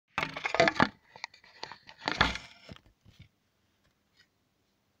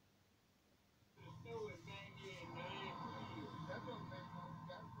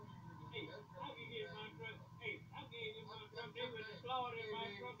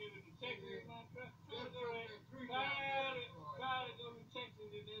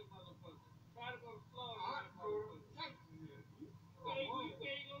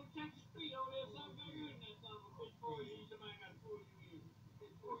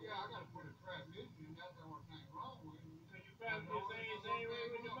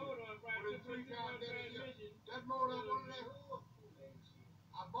transmission. That's more than one of that hood.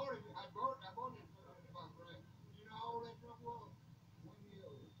 I bought it for about right. You know how old that truck was? 1 year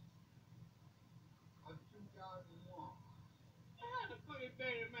old. Of 2001. How the fuck is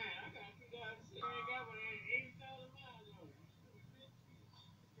better than mine? I got 2006. I ain't got one 80,000 miles on it. You stupid bitch.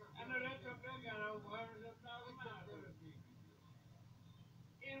 I know that truck I got over 100,000 miles on it.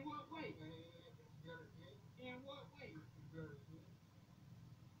 In what way? In what way?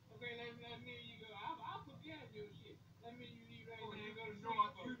 Okay, let me you go. I'll put gas in your shit. Let me you leave right now and go to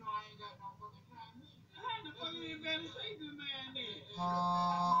sleep. You know I ain't got no fucking transmission. How the fuck you better say to the man then?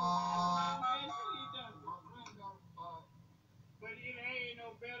 But it ain't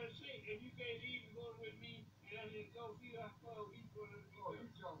no better shit. If you can't leave and go with me and I just go see how far we gonna be. Oh,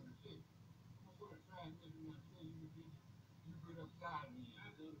 you talking shit. I'm gonna put a transmission in there you get upside me. I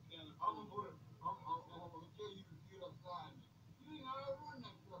go to California. I'm gonna tell you to get upside me. You ain't gonna run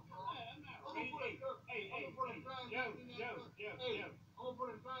that truck, bro. I'm not running. I'm gonna put a transmission in that truck. I'm gonna put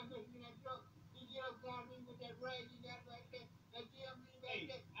a transmission in that truck. You get upside me with that rag you got right there. That GMB back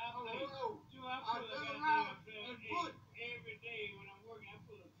there. On the road. I turn around and push. Every day when I'm working, I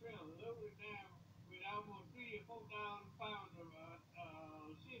pull a trailer loaded down with almost 3,000 or 4,000 pounds of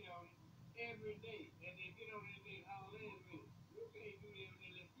shit on it every day. And they get on it and they haul in with it. You can't do that with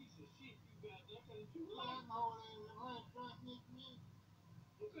that little piece of shit you got there because it's too light.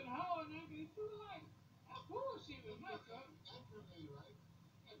 You can haul that because it's too light. I pull shit with my truck. That truck ain't right.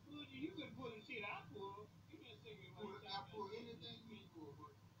 I pull you. You can pull the shit I pull. Give me a cigarette. I pull anything you pull. Give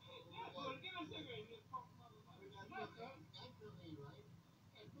me a cigarette. Just pump my truck. That truck ain't right.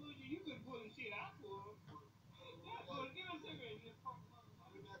 I pull you. You can pull the shit I pull. Give me a cigarette. Just pump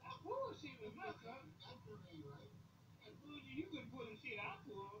I pull shit with my truck. That truck ain't right. I pull you. You can pull the shit I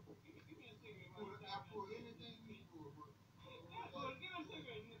pull. Give me a cigarette. I pull anything you pull. Give me a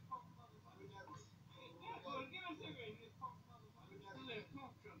cigarette. Just pump give me a cigarette. Just pump that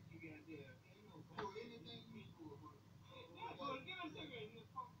pump truck you got there. Pull anything you pull. Give me a cigarette. Just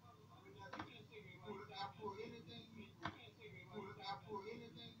pump give me a cigarette. I pull anything you pull. Give me a cigarette. I pull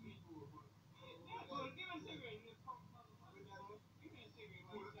anything you pull. Give me a cigarette. Just pump give me a cigarette.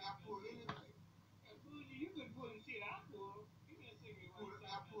 I pull anything. I pull you. You can pull the shit I pull. Give me a cigarette. I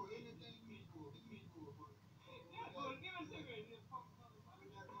pull anything you pull. Give me a cigarette. Just pump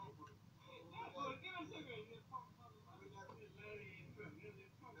give me a cigarette. Just pump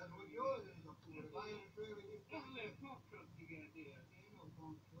that's what yours is. If I ain't afraid of this, that's a little pump truck you got there. Ain't no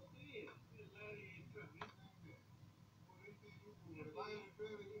pump truck. It is. It's a light truck. This ain't that. If I ain't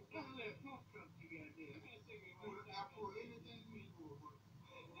afraid of this, that's a little pump truck you got there. Give me a cigarette. I pull anything you pull.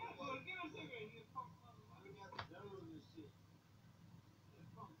 Give me a cigarette. Just pump those and shit. That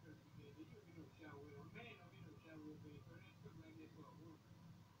pump truck you got there. You don't get no shower with a man. Don't get no shower with a so that truck like that for a woman.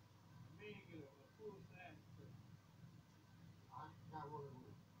 A man get a full size truck. I got one of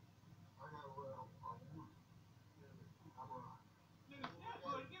them. I got one of them. I'm alright. Give me a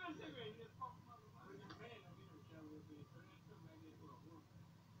cigarette. Just pump a man don't get no shower with a so that truck like that for a woman.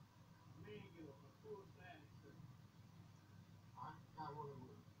 A man get a full size truck. I got one of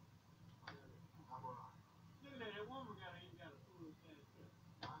them. I'm alright. Look at that woman ain't got a full size truck.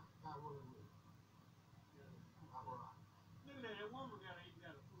 I got one of them. I'm alright. Look at that woman ain't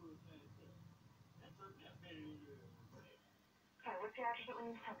got a full size truck. That truck got better than yours. Okay, what's the address that we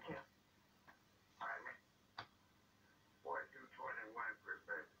need to come to? Alright, 4220 Winford,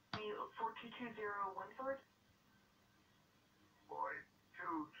 baby. 4220 Winford?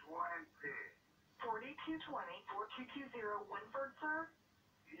 4220. 4220 Winford, sir?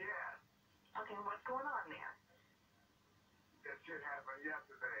 Yeah. Okay, what's going on there? That shit happened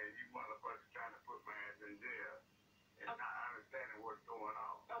yesterday, and you motherfuckers trying to put my ass in jail. And not understanding what's going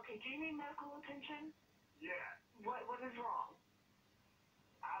on. Okay, do you need medical attention? Yeah. What is wrong?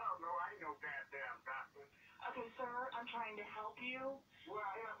 I don't know. I ain't no goddamn doctor. Okay, sir, I'm trying to help you. Well,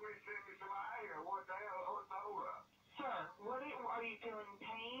 help me send me some here. What the hell? What's the hold up? Sir, are you feeling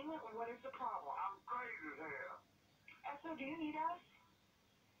pain? What is the problem? I'm crazy as hell. So do you need us?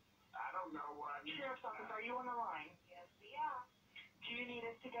 I don't know what I need. Sheriff's office, are you on the line? Yes, we are. Do you need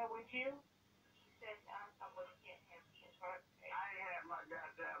us to go with you? She said someone's getting him his work. I ain't had my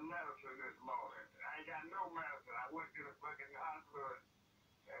goddamn medicine this morning. I ain't got no medicine. I went to the fucking hospital,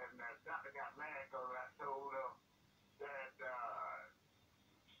 and the doctor got mad because I told him that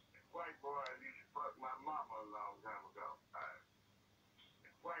white boys used to fuck my mama a long time ago.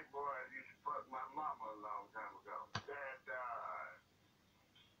 White boys used to fuck my mama a long time ago. That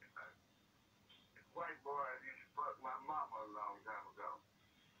white boys used to fuck my mama a long time ago.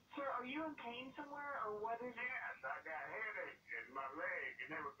 Sir, are you in pain somewhere, or what is it? Yes, I got headache in my leg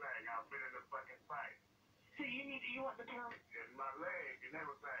and everything. I've been in the fucking fight. So you want the paramedics In my leg and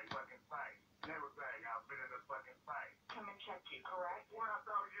everything, fucking fight. And everything. I've been in a fucking fight. to come and check you, correct? What I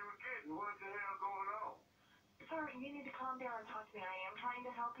thought you were getting? What the hell going on? Sir, you need to calm down and talk to me. I am trying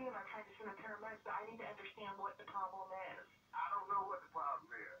to help you, and I'm trying to send the paramedics, but I need to understand what the problem is. I don't know what the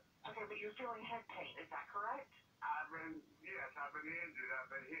problem is. Okay, but you're feeling head pain, is that correct? I've been injured. I've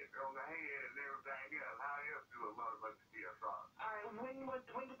been hit on the head and everything else. How else do a motherfucker be assault? All right,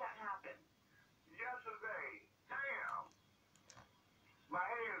 when did that happen? Yesterday, damn. My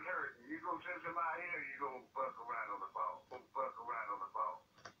head's hurting. You gonna sit in my head, you gonna fuck around on the phone. Fuck around on the phone.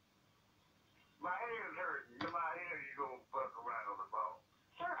 My head's hurting. In my head, you gonna fuck around on the phone.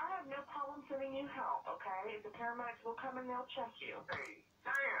 Sir, I have no problem sending you help, okay? The paramedics will come and they'll check you. Hey,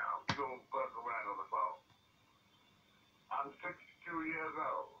 damn. You gonna fuck around on the phone. I'm 62 years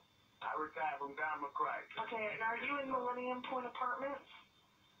old. I retired from Diamond Crisis. Okay, and are you in Millennium Point Apartments?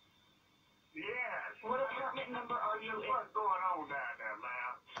 Yes. What apartment number are you in? What's going on down there,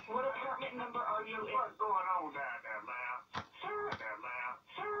 ma'am? What apartment number are you in? What's going on down there, ma'am? Sir, There, ma'am.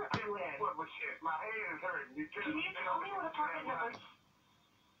 sir, are you in? What, but shit, my head is hurting. Can you tell me what apartment number?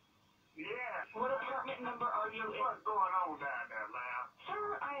 Yes. What apartment number are you in? What's going on down there, ma'am? Sir,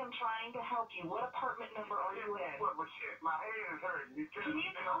 I am trying to help you. What apartment number are you in? What, but shit, my head is hurting. Can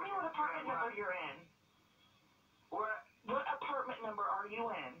you tell me what apartment number you're in? What? What apartment number are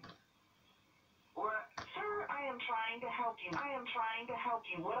you in? What? Sir, I am trying to help you. I am trying to help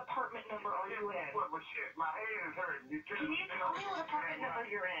you. What apartment number are you in? What, but shit, my head is hurting. Can you tell me what apartment number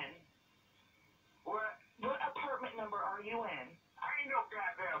you're in? What? What apartment number are you in? I ain't no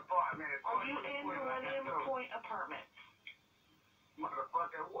goddamn apartment. Are you in Millennium Point Apartments?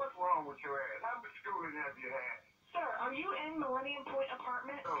 Motherfucker, what's wrong with your ass? How much schooling have you had? Sir, are you in Millennium Point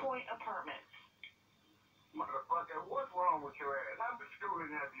Apartments? Point Apartments. Motherfucker, what's wrong with your ass? How much schooling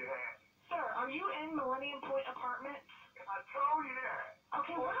have you had? Sir, are you in Millennium Point Apartments? I told you that.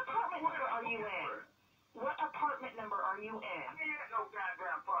 Okay, what apartment number are you in? What apartment number are you in? I ain't no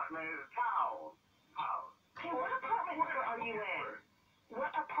goddamn apartment. It's a town. House. Okay, what apartment number are you in?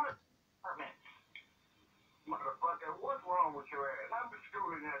 What apartment? Motherfucker, what's wrong with your ass? How much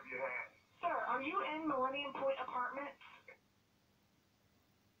schooling have you had? Sir, are you in Millennium Point Apartments?